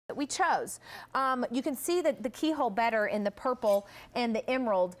that we chose. You can see the keyhole better in the purple and the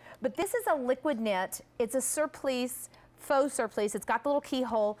emerald, but this is a liquid knit. It's a surplice, faux surplice. It's got the little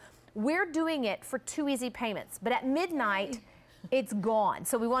keyhole. We're doing it for 2 easy payments, but at midnight, it's gone.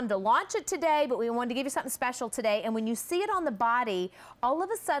 So we wanted to launch it today, but we wanted to give you something special today. And when you see it on the body, all of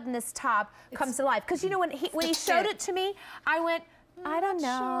a sudden this top comes to life. Because you know, when he showed it to me, I went, I don't know,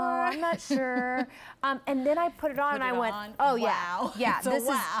 I'm not sure. And then I put it on and I went, oh wow. Yeah, it's a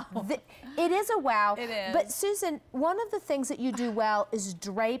wow. It is a wow. It is. But Susan, one of the things that you do well is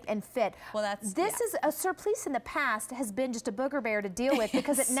drape and fit. Well, this is a surplice in the past has been just a booger bear to deal with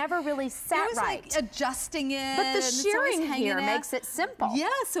because it never really sat right. Like adjusting it. But the shearing here makes it simple. Yeah,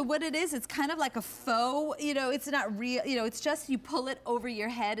 so what it is, it's kind of like a faux, you know, it's not real, you know, it's just you pull it over your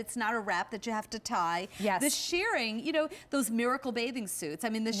head. It's not a wrap that you have to tie. Yes. The shearing, you know, those miracle bathing suits. I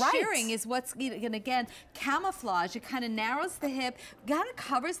mean, the shearing is what's, and again, camouflage. It kind of narrows the hip, kind of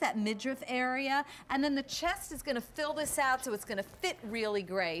covers that midriff area, and then the chest is going to fill this out so it's going to fit really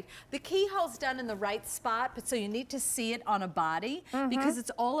great. The keyhole's done in the right spot, but so you need to see it on a body because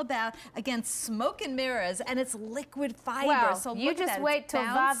it's all about, again, smoke and mirrors, and it's liquid fiber. Well, so you just wait till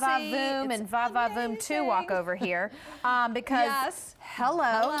Va-Va-Voom and Va-Va-Voom 2 walk over here because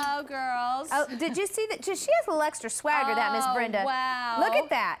hello girls. Oh, did you see that? She has a little extra swagger, that Miss Brenda. Wow. Look at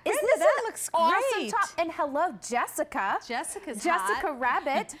that. Brenda, Isn't that looks awesome great. Top? And hello, Jessica. Jessica hot.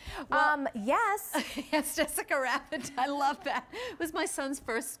 Rabbit. Well, yes. Yes, Jessica Rabbit. I love that. It was my son's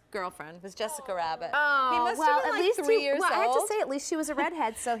first girlfriend, was Jessica Rabbit. Oh, he must well, have been at like least 3 years old. I have to say, at least she was a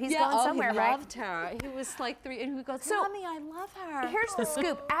redhead, so he's going somewhere, he right? loved her. He was like 3, and he goes, Mommy, I love her. Here's the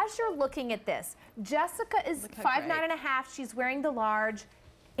scoop. As you're looking at this, Jessica is 5'9.5". She's wearing the large.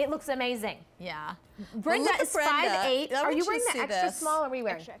 It looks amazing. Yeah. Brenda is 5'8". Are you wearing the extra small or are we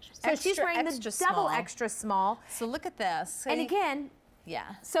wearing? So she's wearing the double extra small. So look at this. And again,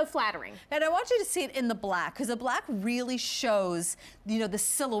 so flattering. And I want you to see it in the black, because the black really shows, you know, the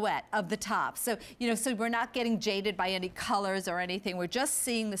silhouette of the top. So, you know, so we're not getting jaded by any colors or anything. We're just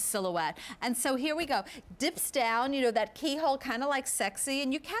seeing the silhouette. And so here we go. Dips down, you know, that keyhole kind of like sexy.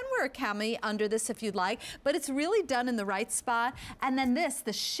 And you can wear a cami under this if you'd like, but it's really done in the right spot. And then this,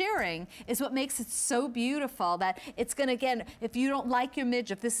 the shearing, is what makes it so beautiful that it's going to, again, if you don't like your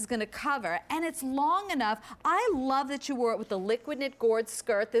midriff, this is going to cover. And it's long enough. I love that you wore it with the liquid knit gourd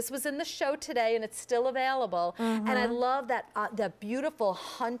skirt. This was in the show today and it's still available. And I love that that beautiful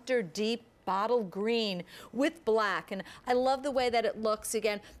hunter deep bottle green with black, and I love the way that it looks.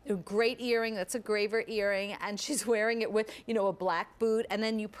 Again, a great earring, that's a Graver earring, and she's wearing it with, you know, a black boot, and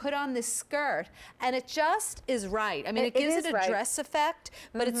then you put on this skirt and it just is right. I mean, it gives it a dress effect,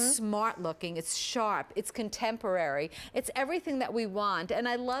 but it's smart looking, it's sharp, it's contemporary, it's everything that we want. And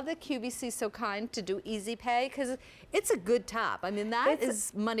I love that QVC is so kind to do easy pay, because it's a good top. I mean, that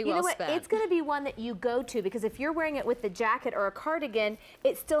is money well spent. It's going to be one that you go to, because if you're wearing it with the jacket or a cardigan,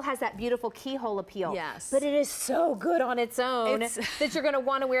 it still has that beautiful keyhole appeal. Yes. But it is so good on its own that you're going to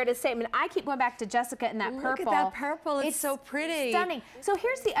want to wear it as same. And I keep going back to Jessica in that purple. Look at that purple. It's so pretty. Stunning. So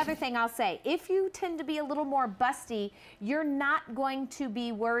here's the other thing I'll say. If you tend to be a little more busty, you're not going to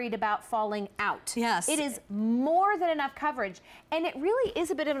be worried about falling out. Yes. It is more than enough coverage. And it really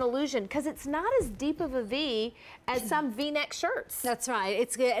is a bit of an illusion, because it's not as deep of a V as some V-neck shirts. That's right.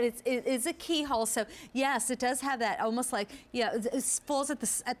 It's good. It is a keyhole. So yes, it does have that almost like, it falls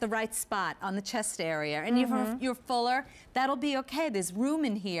at the right spot on the chest area. And if you're fuller, that'll be okay. There's room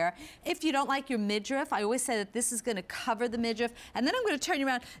in here. If you don't like your midriff, I always say that this is going to cover the midriff. And then I'm going to turn you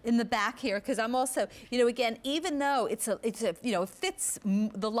around in the back here, because I'm also, you know, again, even though it's a you know, it fits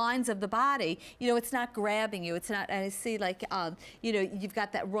the lines of the body, you know, it's not grabbing you. It's not, and I see like, you know, you've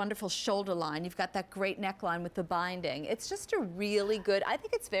got that wonderful shoulder line. You've got that great neckline with the binding. It's just a really good, I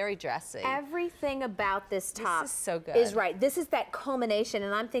think it's very dressy. Everything about this top is so good. Is right. This is that culmination,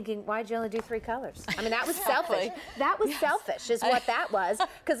 and I'm thinking, why'd you only do 3 colors? I mean, that was selfish. That was selfish, is what that was.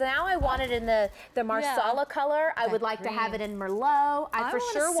 Because now I want it in the Marsala color. I would like to have it in Merlot. I for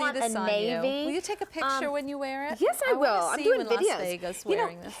sure want a navy. Will you take a picture when you wear it? Yes, I will. I'm doing videos. Las Vegas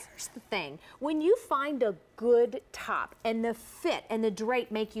wearing this. Here's the thing. When you find a good top and the fit and the drape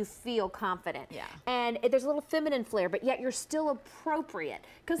make you feel confident. And there's a little feminine flair, but yet you're still appropriate.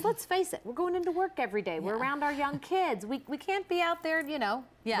 Because let's face it, we're going into work every day. We're around our young kids. We can't be out there, you know,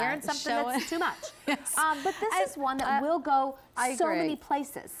 wearing something that's too much. But this is one that will go so many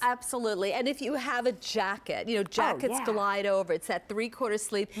places. Absolutely. And if you have a jacket, you know, jackets glide over. It's that 3/4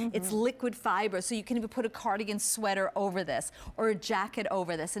 sleeve. It's liquid fiber, so you can even put a cardigan sweater over this or a jacket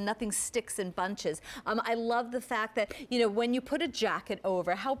over this, and nothing sticks in bunches. I love the fact that, you know, when you put a jacket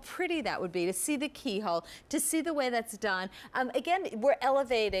over, how pretty that would be to see the keyhole, to see the way that's done. Again, we're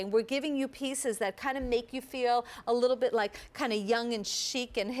elevating. We're giving you pieces that kind of make you feel a little bit like kind of young and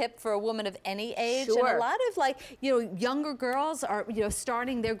chic and hip for a woman of any age. Sure. And a lot of, like, you know, younger girls are, you know,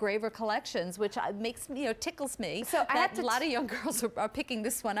 starting their graver collections, which makes me, you know, tickles me. So that a lot of young girls are picking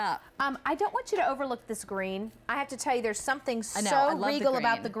this one up. I don't want you to overlook this green. I have to tell you, there's something so regal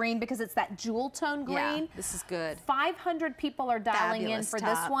about the green because it's that jewel tone green. Yeah, this is good. 500 people are dialing in for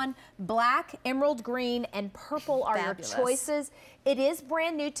this one. Black, emerald green, and purple are your choices. It is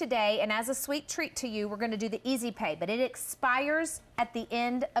brand new today, and as a sweet treat to you, we're going to do the easy pay, but it expires at the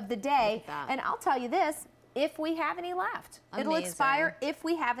end of the day. And I'll tell you this, if we have any left. It'll expire if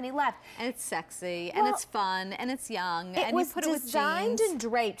we have any left. And it's sexy, and it's fun, and it's young, and you put it with jeans. It was designed and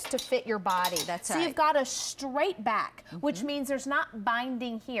draped to fit your body. That's right. So you've got a straight back, which means there's not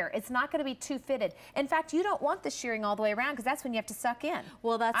binding here. It's not going to be too fitted. In fact, you don't want the shearing all the way around because that's when you have to suck in.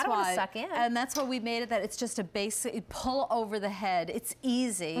 Well, that's why. I don't want to suck in. And that's why we made it that it's just a basic pull over the head. It's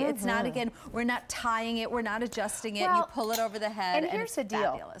easy. It's not, again, we're not tying it, we're not adjusting it. You pull it over the head, and here's the deal.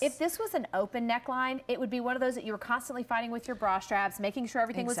 Fabulous. If this was an open neckline, it would be one of those that you were constantly fighting with your bra straps, making sure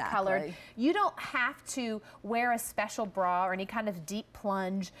everything was colored. You don't have to wear a special bra or any kind of deep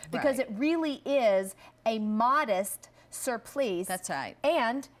plunge because it really is a modest surplice. That's right.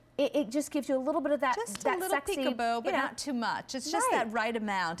 And it just gives you a little bit of that, just a little peekaboo, but not too much. It's just that right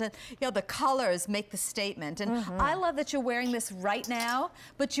amount. And you know, the colors make the statement. And I love that you're wearing this right now,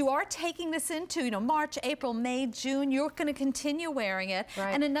 but you are taking this into, you know, March, April, May, June. You're going to continue wearing it.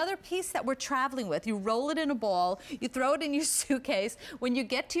 And another piece that we're traveling with, you roll it in a ball, you throw it in your suitcase. When you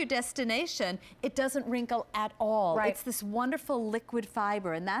get to your destination, it doesn't wrinkle at all. It's this wonderful liquid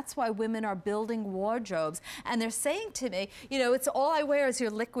fiber, and that's why women are building wardrobes. And they're saying to me, you know, it's all I wear is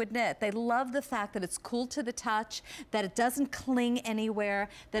your liquid knit. They love the fact that it's cool to the touch, that it doesn't cling anywhere,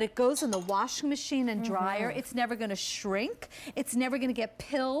 that it goes in the washing machine and dryer. It's never going to shrink. It's never going to get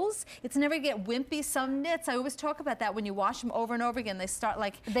pills. It's never going to get wimpy. Some knits, I always talk about that, when you wash them over and over again, they start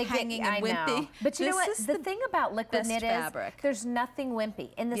like hanging and wimpy. But you know what? The thing about liquid knit is there's nothing wimpy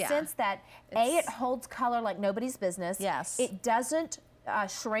in the sense that it holds color like nobody's business. It doesn't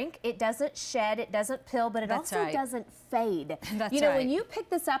shrink, it doesn't shed, it doesn't pill, but it also doesn't fade. You know, when you pick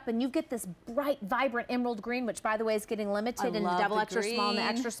this up and you get this bright, vibrant emerald green, which by the way is getting limited in the double extra small and the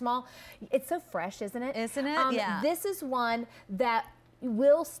extra small, it's so fresh, isn't it? Isn't it? This is one that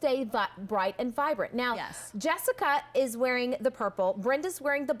will stay bright and vibrant. Now, Jessica is wearing the purple. Brenda's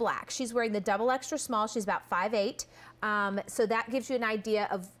wearing the black. She's wearing the double extra small. She's about 5'8". So that gives you an idea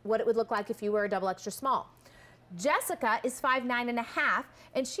of what it would look like if you wear a double extra small. Jessica is 5'9½",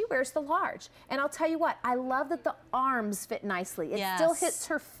 and she wears the large. And I'll tell you what, I love that the arms fit nicely. It still hits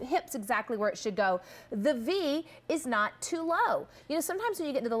her hips exactly where it should go. The V is not too low. You know, sometimes when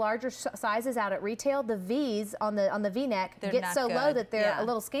you get into the larger sizes out at retail, the V's on the V-neck get so low that they're a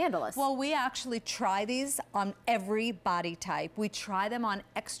little scandalous. Well, we actually try these on every body type. We try them on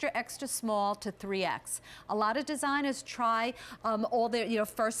extra, extra small to 3X. A lot of designers try all their, you know,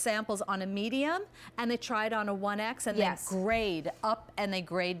 first samples on a medium, and they try it on a 1X, and they grade up and they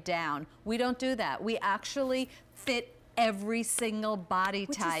grade down. We don't do that. We actually fit every single body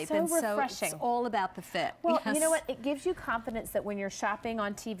type. Which is so refreshing. So it's all about the fit. Well, you know what? It gives you confidence that when you're shopping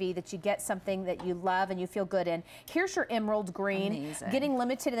on TV that you get something that you love and you feel good in. Here's your emerald green, getting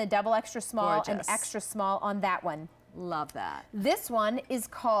limited in the double extra small and extra small on that one. Love that. This one is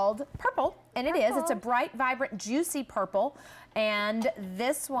called purple, and it is. It's a bright, vibrant, juicy purple. And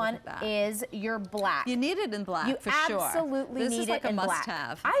this one is your black. You need it in black, for sure. You absolutely need it in black. This is like a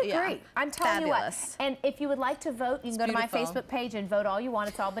must-have. I agree. I'm telling you what. And if you would like to vote, you can go to my Facebook page and vote all you want.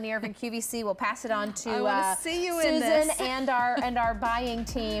 It's Albany Irvin QVC. We'll pass it on to Susan and our buying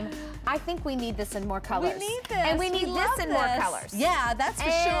team. I think we need this in more colors. We need this. And we need this in more colors. Yeah, that's for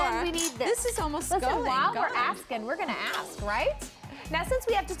sure. And we need this. This is almost going. While we're asking, we're going to ask, right? Now, since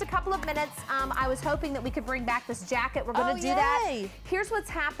we have just a couple of minutes, I was hoping that we could bring back this jacket. We're going to do that. Here's what's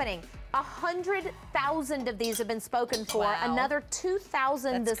happening. 100,000 of these have been spoken for. Another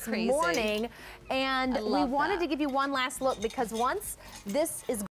 2,000 this morning. And we wanted to give you one last look because once this is